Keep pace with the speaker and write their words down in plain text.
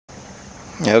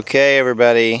Okay,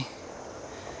 everybody.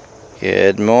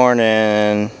 Good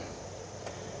morning.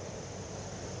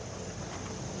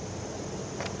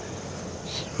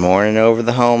 Morning over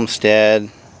the homestead.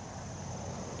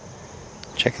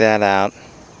 Check that out.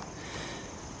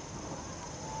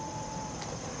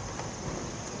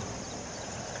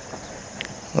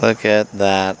 Look at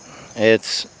that.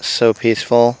 It's so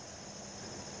peaceful.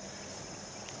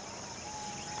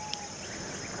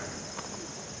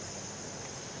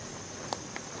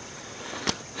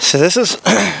 So this is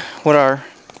what our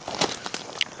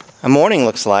morning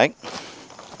looks like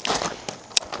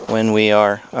when we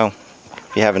are, oh,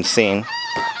 if you haven't seen,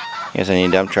 here's a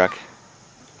new dump truck.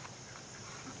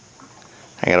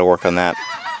 I gotta work on that.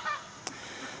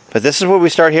 But this is what we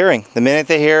start hearing the minute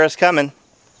they hear us coming.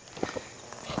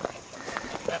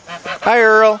 Hi,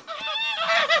 Earl.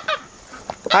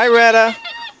 Hi, Retta.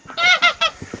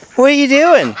 What are you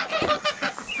doing?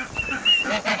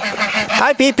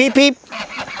 Hi, Peep, Peep, Peep.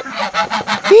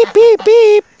 Beep, beep,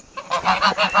 beep.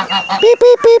 Beep,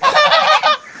 beep, beep.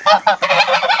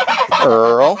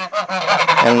 Earl.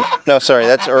 And, no, sorry,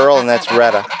 that's Earl and that's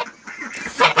Retta.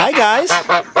 Hi, guys.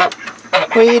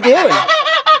 What are you doing?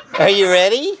 Are you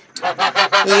ready?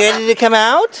 You ready to come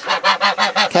out?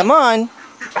 Come on.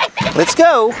 Let's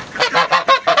go.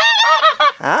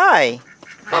 Hi.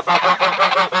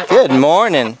 Good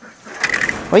morning.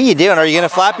 What are you doing? Are you going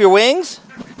to flap your wings?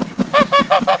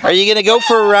 Are you going to go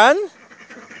for a run?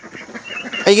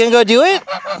 Are you going to go do it?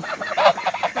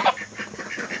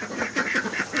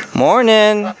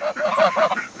 Morning.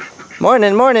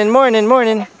 Morning, morning, morning,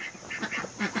 morning.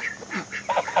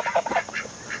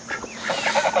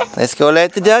 Let's go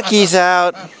let the duckies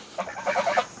out.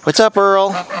 What's up,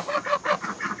 Earl?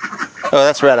 Oh,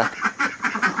 that's Retta.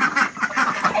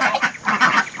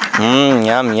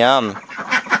 Yum, yum.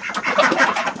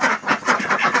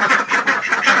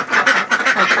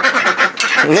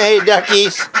 Hey,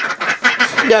 duckies.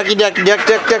 Ducky, ducky, duck,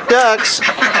 duck, duck, ducks.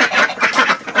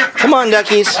 Come on,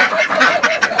 duckies.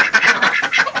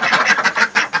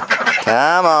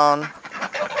 Come on.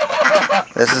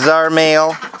 This is our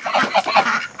meal.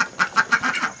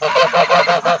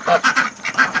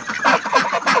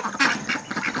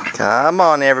 Come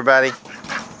on, everybody.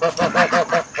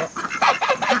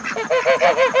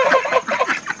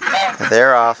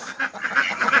 They're off.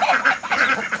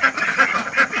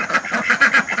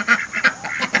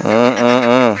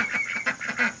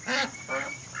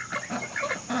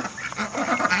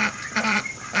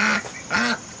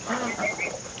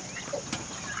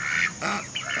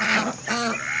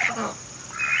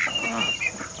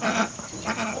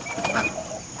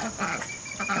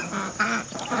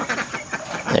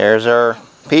 There's our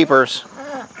peepers.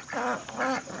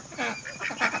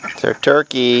 It's our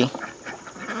turkey.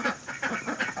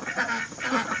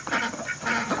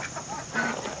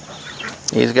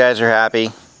 These guys are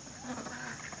happy.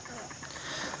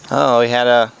 Oh, we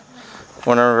had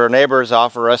one of our neighbors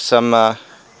offer us some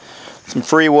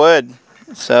free wood,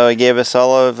 so he gave us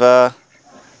all of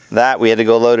that. We had to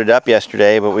go load it up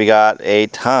yesterday, but we got a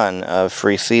ton of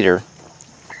free cedar.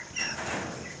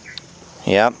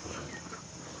 Yep.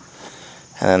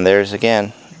 And then there's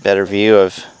again, better view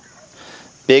of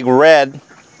Big Red.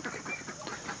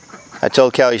 I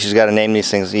told Kelly she's got to name these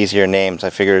things easier names.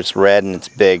 I figure it's red and it's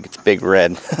big. It's Big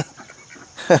Red.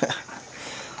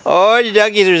 Oh, the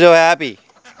duckies are so happy.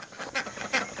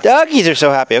 Duckies are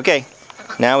so happy. Okay,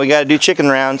 now we got to do chicken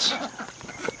rounds.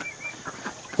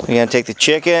 We're going to take the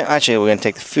chicken. Actually, we're going to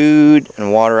take the food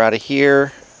and water out of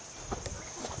here.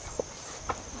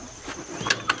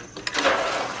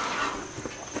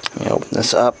 Let me open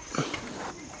this up.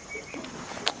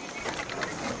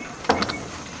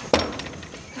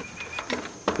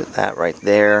 Put that right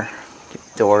there. Get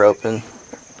the door open.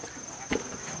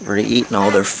 Already eaten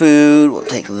all their food. We'll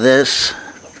take this.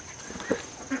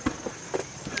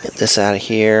 Get this out of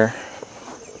here.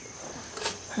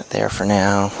 Right there for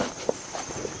now.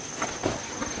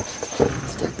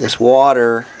 Let's take this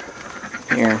water.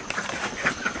 Here.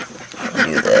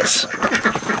 Do this.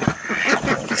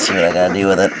 Let's see what I gotta do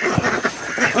with it.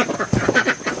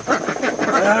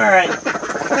 Alright.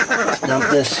 Let's dump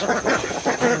this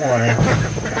water.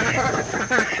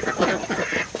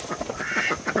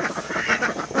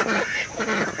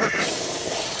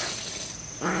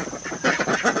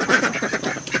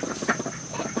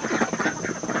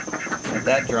 Let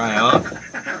that dry off.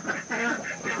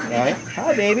 Alright.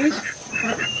 Hi, babies.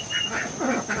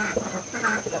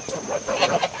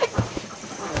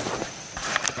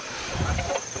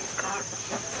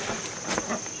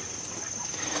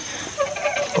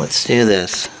 Let's do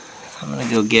this. I'm gonna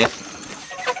go get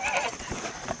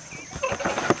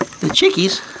the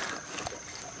chickies.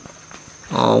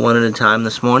 all one at a time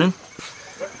this morning.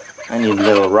 I need a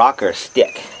little rock or a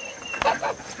stick.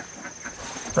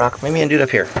 Rock, maybe I can do it up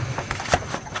here.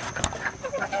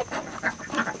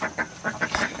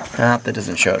 That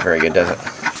doesn't show it very good, does it?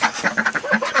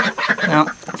 No,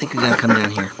 I think we gotta come down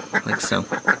here, like so.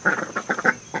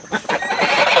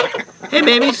 Hey,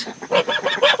 babies.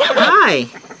 Hi.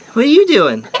 What are you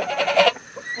doing?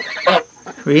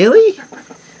 Really?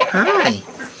 Hi.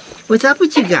 What's up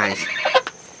with you guys?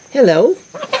 Hello.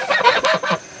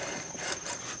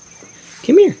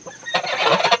 Come here.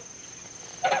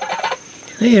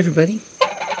 Hey, everybody.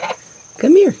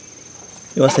 Come here.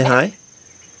 You want to say hi?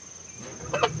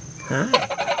 Hi.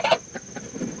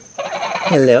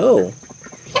 Hello.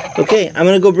 Okay, I'm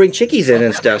gonna go bring chickies in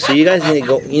and stuff. So you guys need to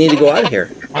go. You need to go out of here.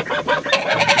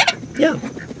 Yeah,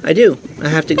 I do. I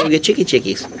have to go get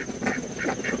chickies.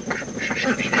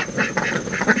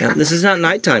 Now, this is not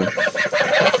nighttime.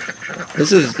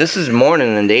 This is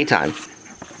morning and daytime.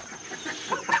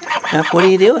 Now, what are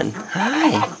you doing?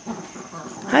 Hi.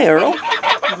 Hi, Earl.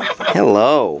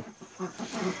 Hello.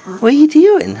 What are you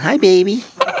doing? Hi, baby.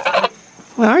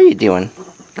 What are you doing?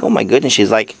 Oh my goodness,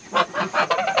 she's like...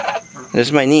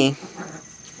 There's my knee.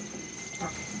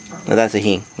 Oh, that's a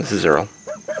he. This is Earl.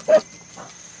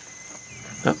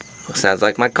 Oh, sounds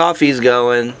like my coffee's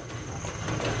going.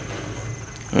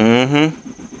 Mm-hmm.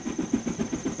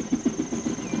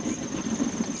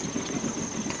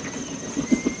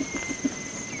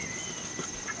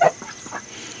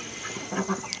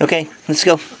 Okay, let's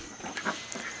go.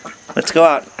 Let's go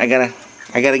out. I gotta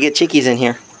get chickies in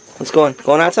here. Let's go on.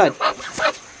 Going outside.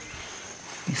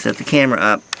 You set the camera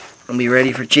up. I'll be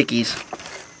ready for chickies.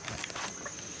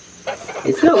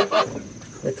 Let's go.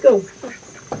 Let's go.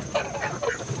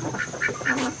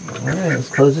 Alright, let's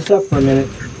close this up for a minute.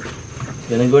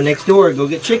 Gonna go next door, go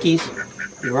get chickies.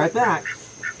 Be right back.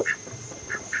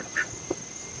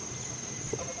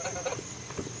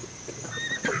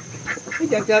 Hey,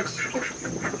 ducks. Hey,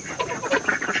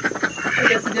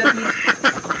 duckies.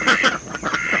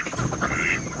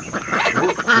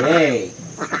 Okay.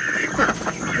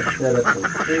 Let's set up some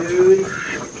food.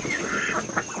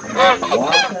 And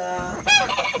water.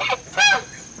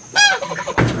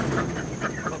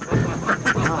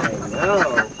 I know.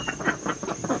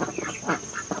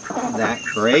 Isn't that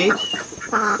great?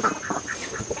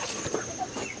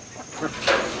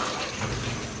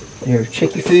 Here's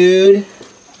chickie food.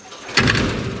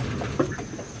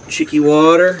 Chickie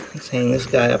water. Let's hang this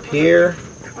guy up here.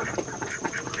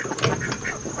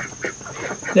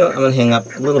 You know what, I'm going to hang up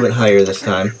a little bit higher this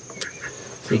time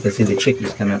so you can see the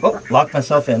chickies coming up. Oh, locked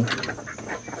myself in.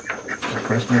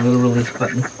 Press my little release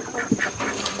button.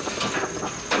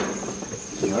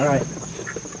 Alright.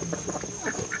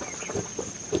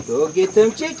 Go get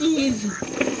them chickies.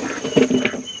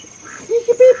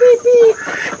 Chickie beep beep beep.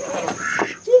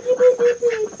 Chickie beep beep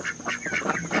beep.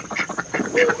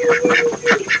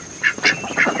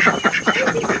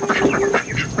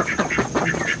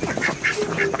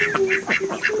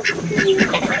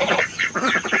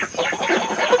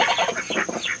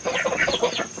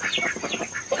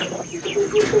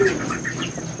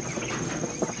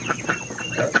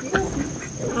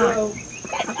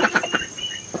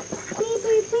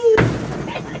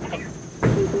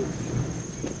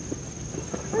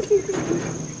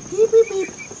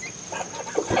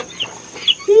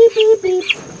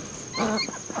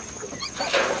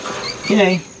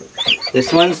 Okay,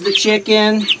 this one's the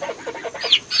chicken,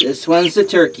 this one's the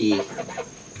turkey.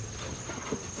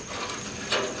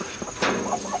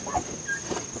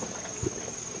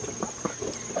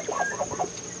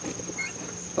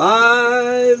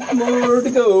 Five more to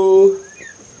go.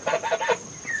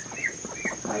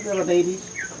 Hi, little babies.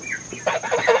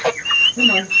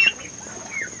 Come on.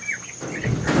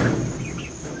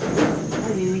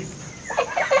 Hi, baby.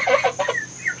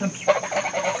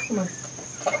 Come on.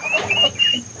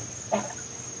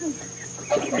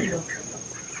 There you go.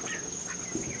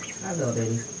 Hi, little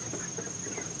baby.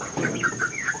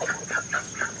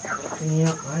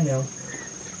 Yeah, I know.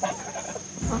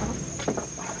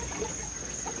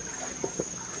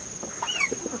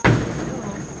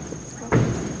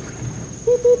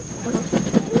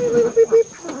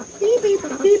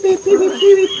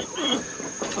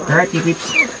 Alright, beep beeps.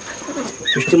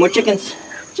 There's 2 more chickens.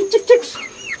 Chicks.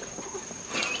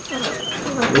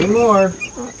 3 more.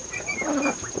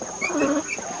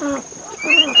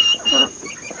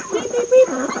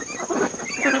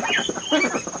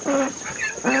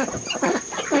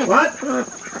 What?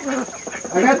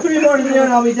 I got 3 more to do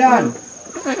and I'll be done.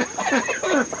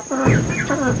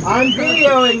 I'm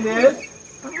videoing this.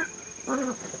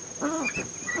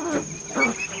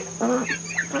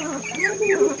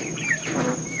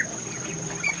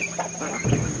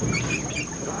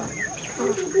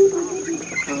 I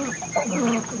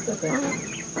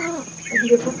can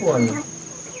get purple on you.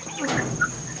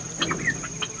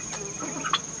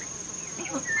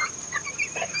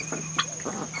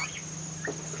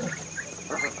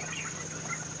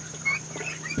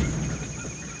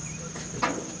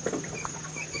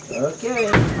 Okay.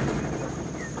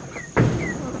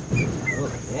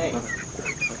 Okay.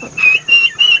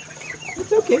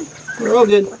 It's okay. We're all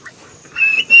good.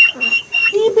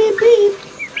 Beep, beep, beep.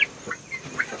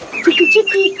 Chicky,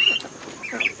 chicky.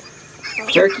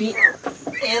 Turkey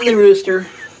and the rooster.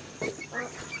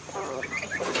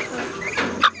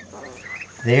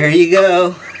 There you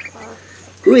go.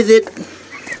 With it.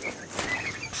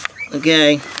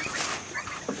 Okay.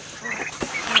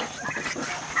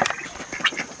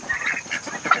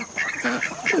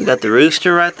 We got the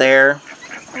rooster right there.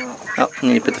 Oh, I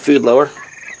need to put the food lower.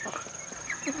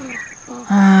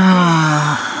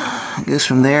 It goes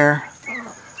from there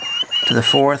to the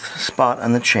 4th spot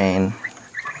on the chain.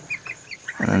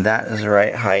 And then that is the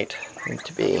right height. It needs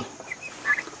to be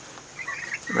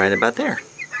right about there.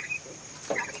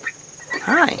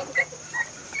 Hi.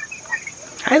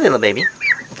 Hi, little baby.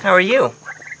 How are you?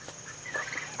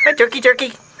 Hi, turkey,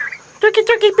 turkey. Turkey,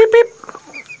 turkey, beep, beep.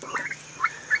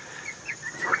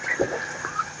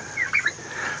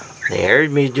 There's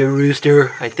Mr.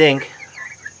 Rooster, I think.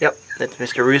 Yep, that's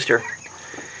Mr. Rooster.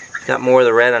 He's got more of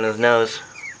the red on his nose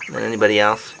than anybody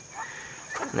else.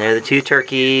 And there are the 2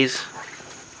 turkeys.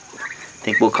 I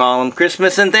think we'll call them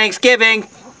Christmas and Thanksgiving.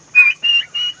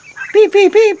 Beep,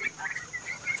 beep, beep.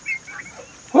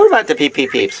 What about the peep,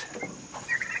 peep, peeps?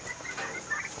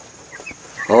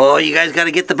 Oh, you guys got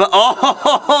to get the bug.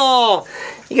 Oh,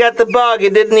 you got the bug.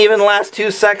 It didn't even last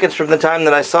 2 seconds from the time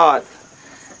that I saw it.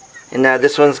 And now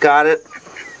this one's got it.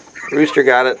 Rooster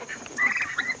got it.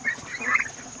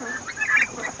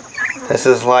 This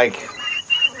is like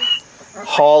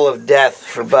Hall of Death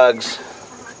for bugs.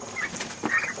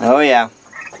 Oh yeah.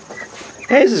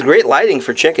 Hey, this is great lighting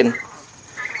for chicken.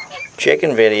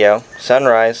 Chicken video.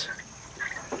 Sunrise.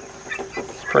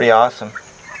 It's pretty awesome.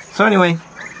 So anyway,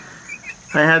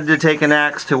 I had to take an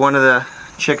axe to one of the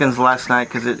chickens last night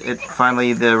because it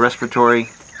finally, the respiratory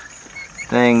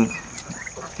thing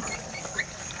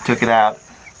took it out.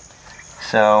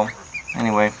 So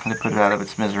anyway, I put it out of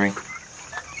its misery.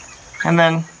 And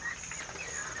then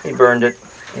he burned it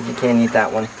because you can't eat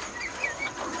that one.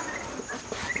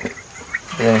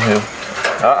 Anywho,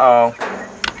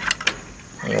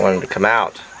 he wanted to come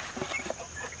out.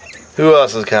 Who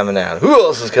else is coming out? Who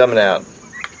else is coming out?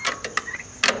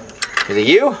 Is it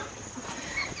you?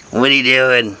 What are you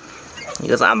doing? He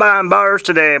goes, I'm behind bars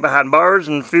today. Behind bars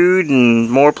and food and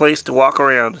more place to walk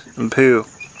around and poo.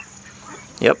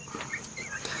 Yep.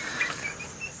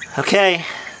 Okay,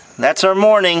 that's our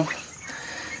morning.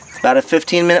 About a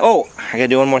 15-minute. Oh, I gotta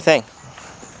do one more thing.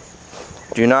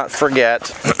 Do not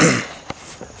forget.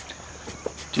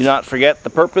 Do not forget the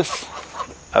purpose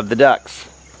of the ducks.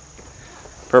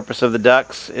 The purpose of the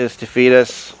ducks is to feed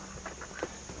us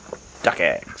duck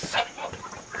eggs.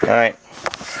 Alright.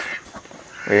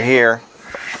 We're here.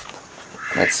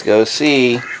 Let's go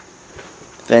see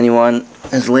if anyone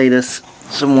has laid us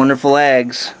some wonderful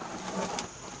eggs.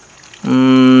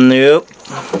 Nope.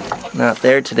 Not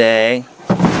there today.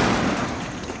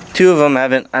 2 of them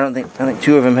haven't, I think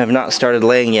 2 of them have not started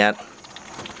laying yet.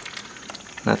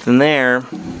 Nothing there.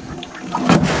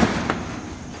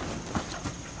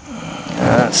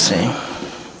 Let's see.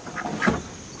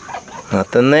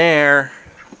 Nothing there.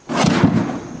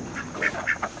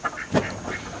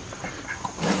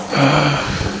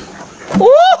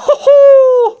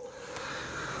 Woohoo!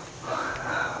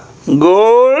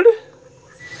 Gold.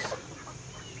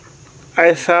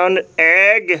 I found an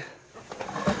egg.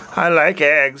 I like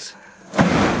eggs.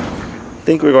 I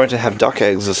think we're going to have duck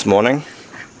eggs this morning.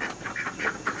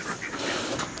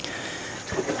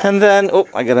 And then, oh,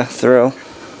 I gotta throw.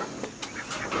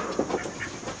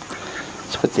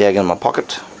 Let's put the egg in my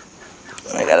pocket.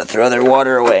 I gotta throw their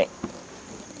water away.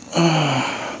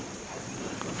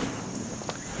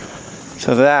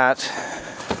 So that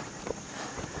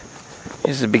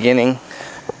is the beginning.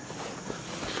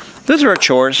 Those are our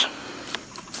chores.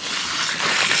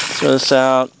 Throw this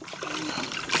out.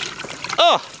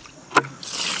 Oh!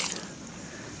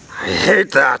 I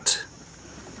hate that.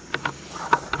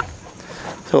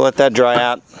 So let that dry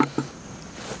out.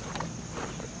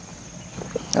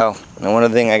 Oh, and one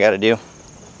other thing I gotta do.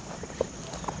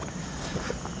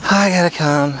 I gotta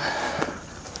come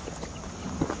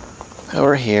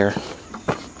over here.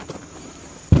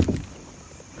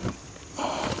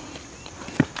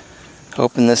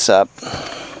 Open this up.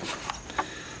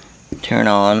 Turn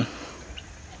on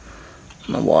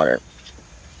my water.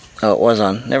 Oh, it was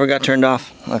on. Never got turned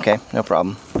off. Okay, no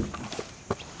problem.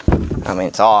 I mean,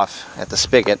 it's off at the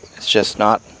spigot. It's just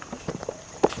not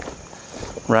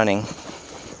running.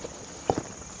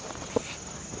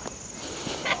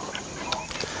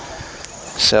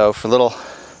 So for little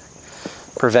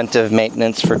preventive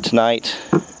maintenance for tonight,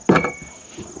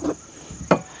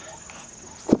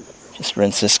 just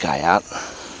rinse this guy out.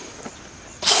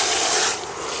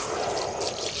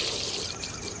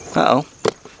 Uh-oh.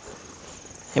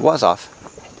 It was off.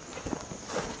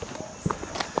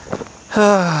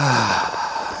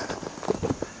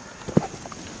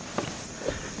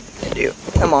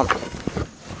 Come on.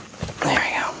 There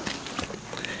we go.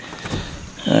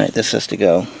 Alright, this has to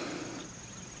go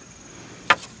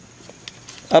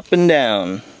up and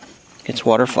down. Gets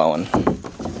water flowing.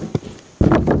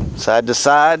 Side to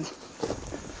side.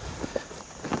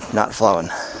 Not flowing.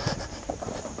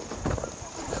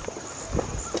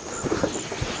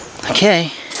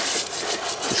 Okay.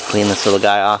 Just clean this little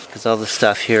guy off because all the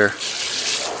stuff here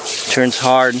turns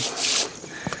hard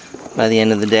by the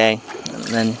end of the day. And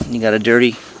then you got a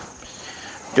dirty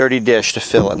dish to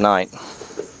fill at night.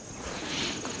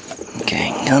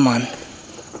 Okay, come on.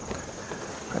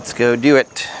 Let's go do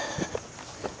it.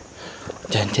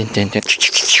 Dun, dun, dun, dun.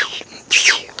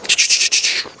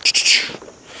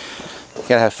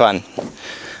 Gotta have fun.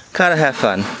 Gotta have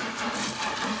fun.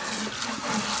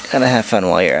 Gotta have fun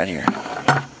while you're out here.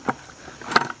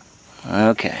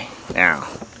 Okay, now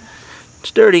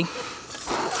it's dirty.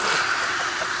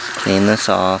 Clean this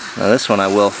off. Now this one I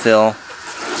will fill.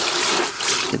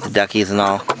 Get the duckies and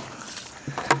all.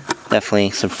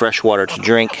 Definitely some fresh water to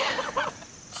drink.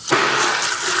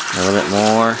 A little bit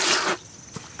more.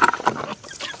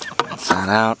 Rinse that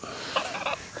out.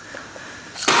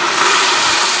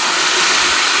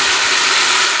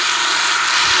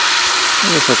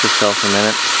 Just let this fill for a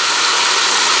minute.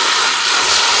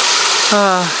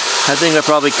 I think I'll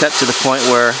probably cut to the point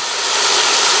where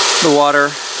the water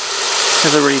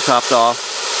has already topped off.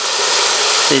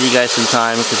 Save you guys some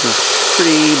time because it's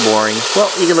pretty boring. Well,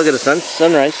 you can look at the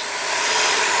sunrise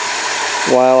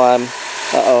while I'm...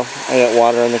 Uh-oh, I got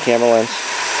water on the camera lens.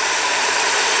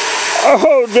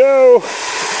 Oh no!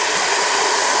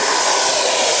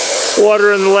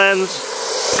 Water in the lens.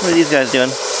 What are these guys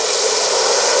doing?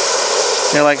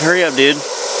 They're like, hurry up, dude.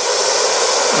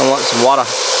 I want some water.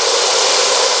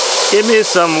 Give me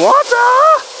some water!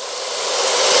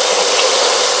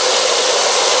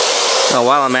 Oh,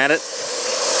 while I'm at it,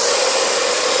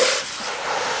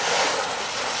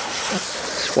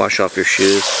 just wash off your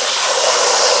shoes.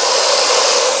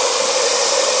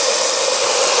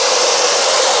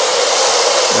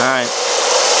 Alright.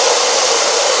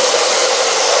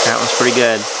 That one's pretty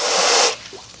good.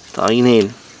 That's all you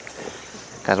need.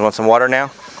 Guys want some water now?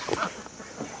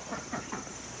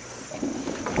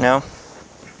 No?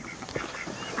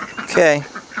 Okay.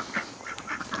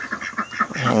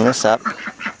 Hang this up.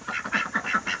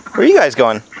 Where are you guys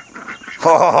going?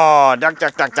 Oh, duck,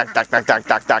 duck, duck, duck, duck, duck, duck,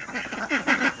 duck, duck.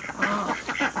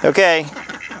 Okay.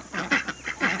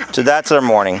 So that's our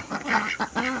morning.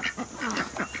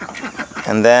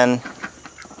 And then,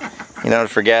 you know, to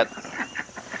forget,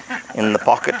 in the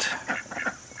pocket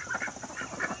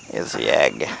is the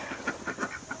egg.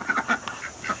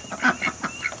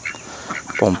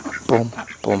 Boom, boom,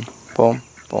 boom, boom,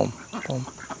 boom, boom.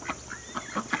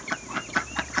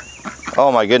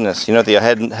 Oh my goodness, you know what the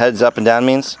heads up and down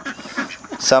means?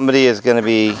 Somebody is going to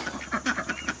be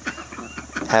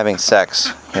having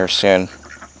sex here soon.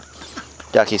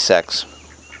 Ducky sex.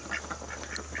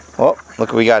 Well, look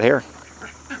what we got here.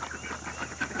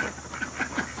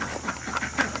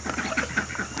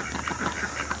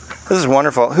 This is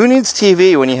wonderful. Who needs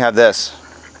TV when you have this?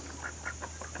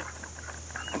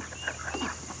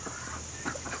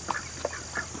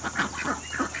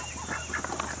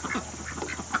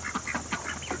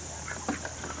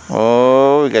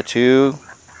 Oh, we got two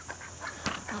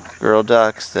girl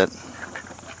ducks that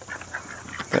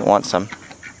want some.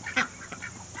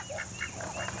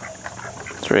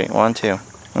 Three, one, two.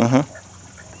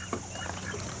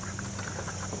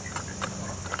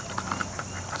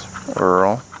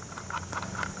 Earl.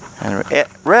 And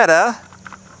Retta,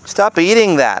 stop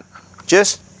eating that.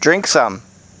 Just drink some.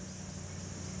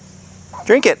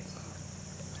 Drink it.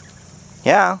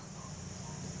 Yeah.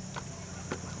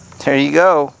 There you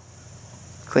go.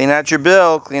 Clean out your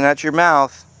bill, clean out your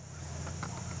mouth.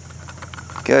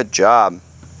 Good job.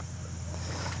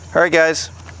 Alright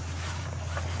guys.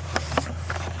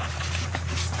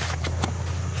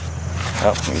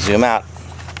 Oh, let me zoom out.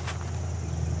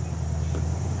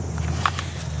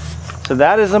 So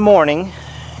that is a morning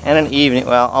and an evening,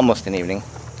 well, almost an evening.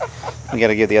 We got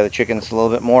to give the other chickens a little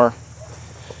bit more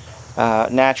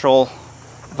natural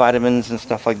vitamins and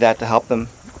stuff like that to help them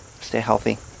stay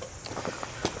healthy.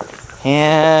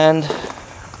 And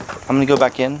I'm going to go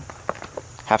back in,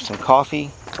 have some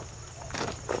coffee,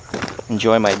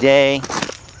 enjoy my day,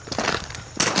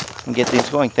 and get things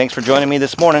going. Thanks for joining me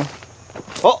this morning.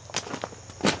 Oh!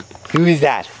 Who is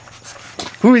that?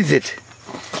 Who is it?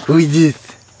 Who is this?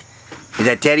 Is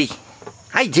that Teddy?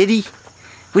 Hi, Teddy.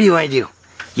 What do you want to do?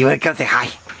 You want to come say hi?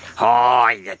 Oh,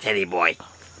 he's a Teddy boy.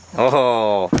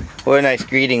 Oh, what a nice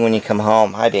greeting when you come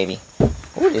home. Hi, baby.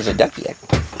 Oh, there's a ducky.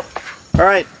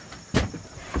 Alright.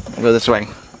 I'll go this way.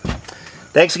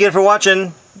 Thanks again for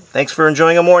watching. Thanks for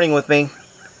enjoying a morning with me.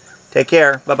 Take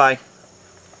care. Bye-bye.